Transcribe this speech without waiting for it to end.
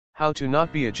How to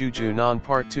not be a Juju non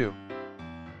part 2.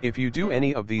 If you do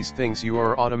any of these things you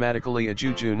are automatically a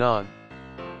Juju non.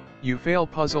 You fail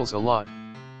puzzles a lot.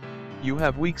 You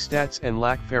have weak stats and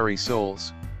lack fairy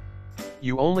souls.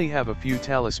 You only have a few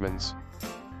talismans.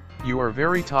 You are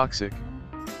very toxic.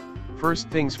 First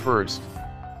things first.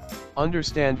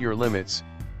 Understand your limits.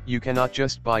 You cannot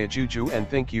just buy a Juju and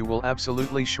think you will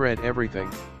absolutely shred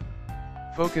everything.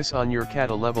 Focus on your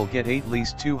kata level, get at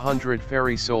least 200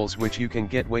 fairy souls, which you can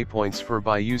get waypoints for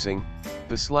by using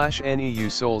the /NEU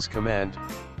souls command.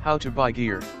 How to buy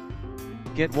gear.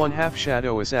 Get 1/2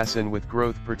 Shadow Assassin with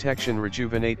growth protection,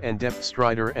 rejuvenate and depth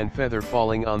strider and feather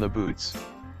falling on the boots.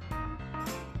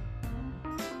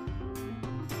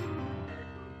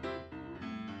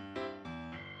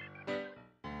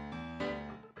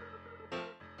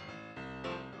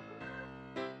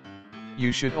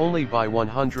 You should only buy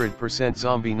 100%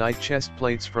 zombie knight chest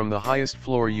plates from the highest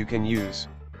floor you can use.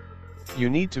 You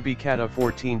need to be kata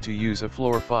 14 to use a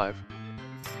floor 5.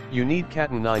 You need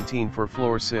kata 19 for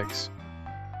floor 6.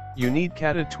 You need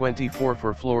kata 24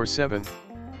 for floor 7.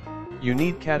 You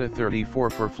need kata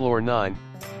 34 for floor 9,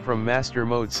 from master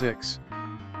mode 6.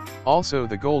 Also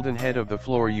the golden head of the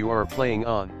floor you are playing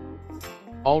on.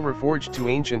 All reforged to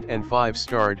ancient and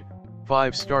 5-starred,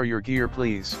 5-star your gear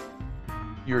please.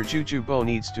 Your Juju bow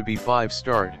needs to be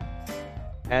 5-starred.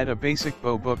 Add a basic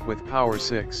bow book with power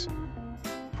 6.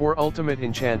 For ultimate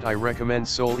enchant I recommend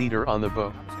Soul Eater on the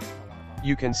bow.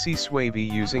 You can see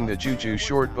Swavey using the Juju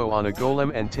short bow on a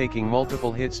golem and taking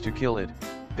multiple hits to kill it,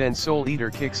 then Soul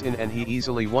Eater kicks in and he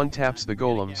easily one-taps the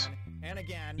golems.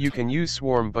 You can use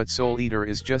Swarm but Soul Eater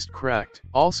is just cracked.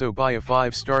 Also buy a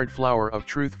 5-starred Flower of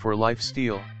Truth for life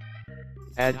steal.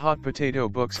 Add hot potato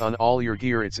books on all your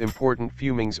gear, it's important.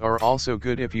 Fumings are also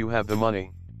good if you have the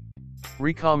money.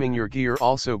 Recalming your gear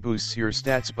also boosts your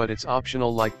stats but it's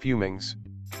optional like fumings.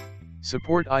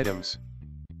 Support items.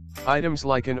 Items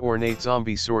like an ornate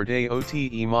zombie sword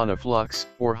AOTE mana flux,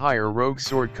 or higher rogue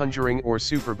sword conjuring or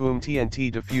super boom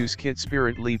TNT diffuse kit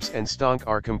spirit leaps and stonk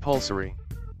are compulsory.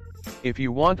 If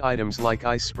you want items like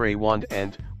ice spray wand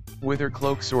and wither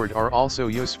cloak sword are also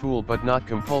useful but not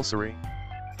compulsory.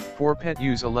 For pet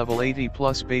use a level 80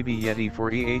 plus baby yeti for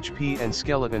EHP and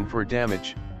skeleton for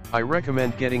damage. I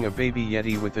recommend getting a baby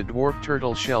yeti with a dwarf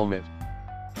turtle shell mitt.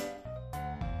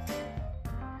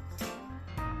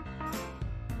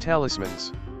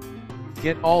 Talismans.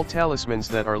 Get all talismans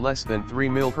that are less than 3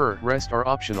 mil per, rest are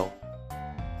optional.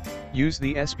 Use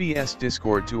the SBS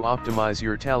Discord to optimize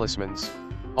your talismans.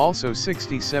 Also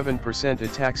 67%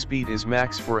 attack speed is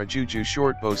max for a Juju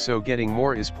shortbow, so getting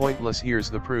more is pointless. Here's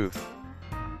the proof.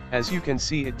 As you can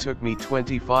see, it took me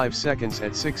 25 seconds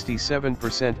at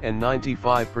 67% and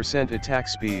 95% attack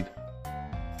speed.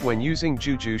 When using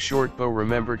Juju shortbow,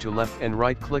 remember to left and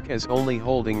right click, as only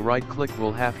holding right click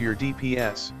will half your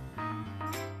DPS.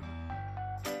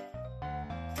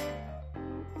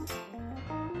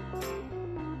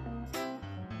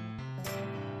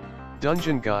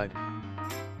 Dungeon Guide.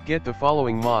 Get the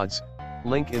following mods,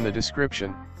 link in the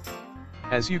description.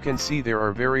 As you can see, there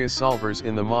are various solvers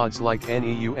in the mods like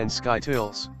NEU and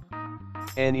Skytils.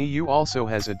 NEU also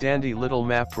has a dandy little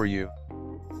map for you.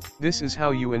 This is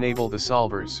how you enable the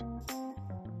solvers.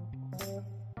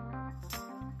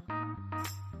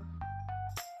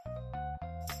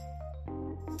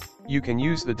 You can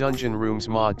use the Dungeon Rooms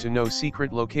mod to know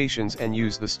secret locations and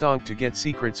use the stonk to get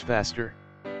secrets faster.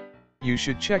 You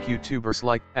should check YouTubers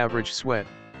like Average Sweat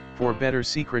for better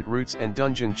secret routes and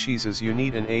dungeon cheeses. You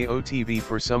need an AOTV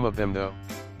for some of them though.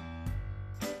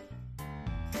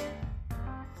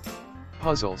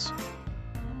 Puzzles.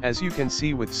 As you can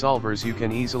see, with solvers you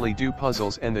can easily do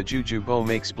puzzles, and the Juju bow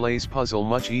makes Blaze puzzle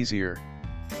much easier.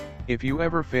 If you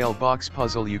ever fail box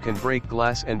puzzle, you can break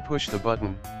glass and push the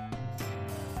button.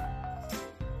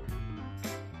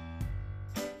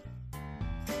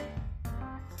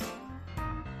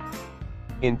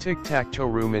 In tic-tac-toe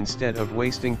room, instead of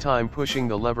wasting time pushing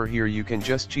the lever here, you can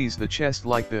just cheese the chest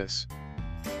like this.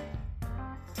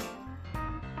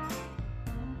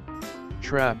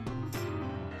 Trap.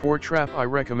 For trap I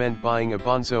recommend buying a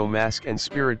Bonzo mask and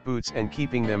spirit boots and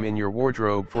keeping them in your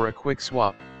wardrobe for a quick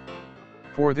swap.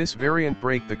 For this variant,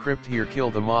 break the crypt here,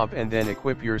 kill the mob and then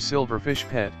equip your silverfish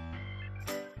pet.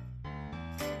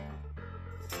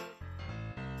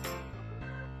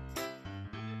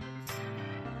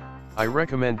 I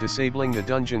recommend disabling the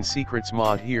Dungeon Secrets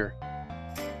mod here.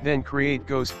 Then create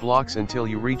ghost blocks until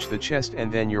you reach the chest,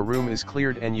 and then your room is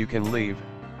cleared and you can leave.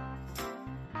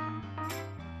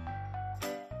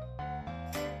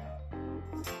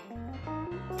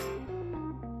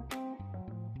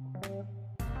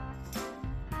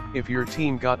 If your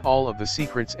team got all of the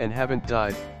secrets and haven't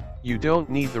died, You don't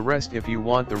need the rest. If you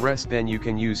want the rest, then you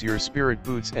can use your spirit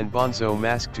boots and bonzo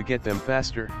mask to get them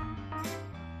faster.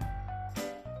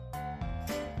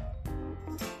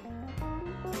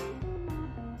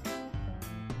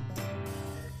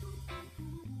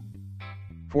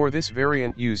 For this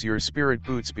variant, use your spirit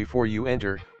boots before you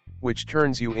enter, which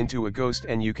turns you into a ghost,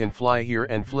 and you can fly here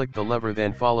and flick the lever,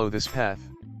 then follow this path.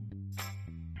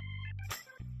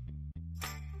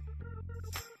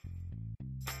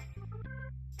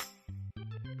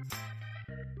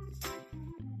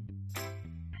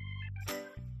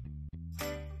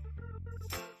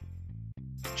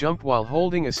 Jump while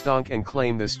holding a stonk and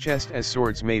claim this chest, as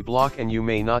swords may block and you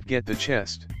may not get the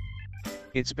chest.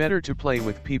 It's better to play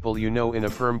with people you know in a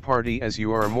perm party, as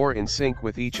you are more in sync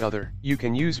with each other. You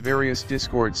can use various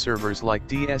Discord servers like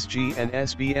DSG and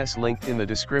SBS, linked in the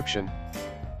description.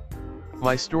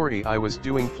 My story: I was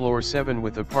doing floor 7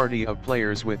 with a party of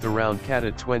players with around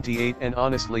pt.2, and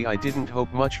honestly I didn't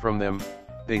hope much from them.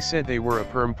 They said they were a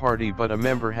perm party, but a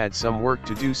member had some work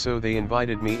to do, so they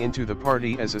invited me into the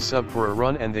party as a sub for a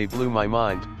run, and they blew my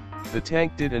mind. The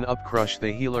tank did an up crush,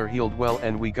 the healer healed well,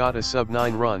 and we got a sub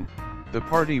 9 run. The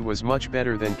party was much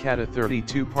better than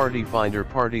pt.2 party finder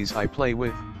parties I play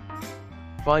with.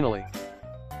 Finally,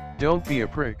 don't be a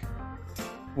prick.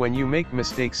 When you make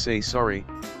mistakes, say sorry.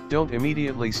 Don't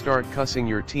immediately start cussing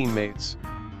your teammates.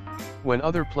 When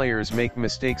other players make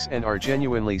mistakes and are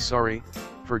genuinely sorry,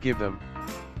 forgive them.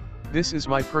 This is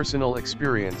my personal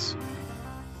experience.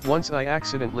 Once I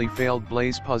accidentally failed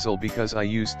Blaze Puzzle because I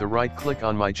used the right click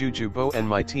on my Juju bow, and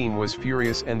my team was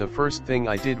furious, and the first thing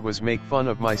I did was make fun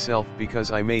of myself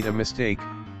because I made a mistake,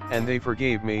 and they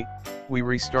forgave me. We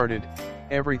restarted,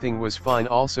 everything was fine.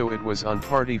 Also, it was on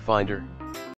Party Finder.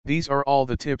 These are all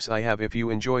the tips I have. If you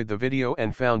enjoyed the video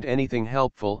and found anything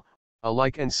helpful, a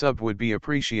like and sub would be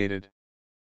appreciated.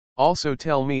 Also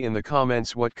tell me in the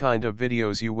comments what kind of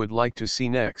videos you would like to see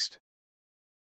next.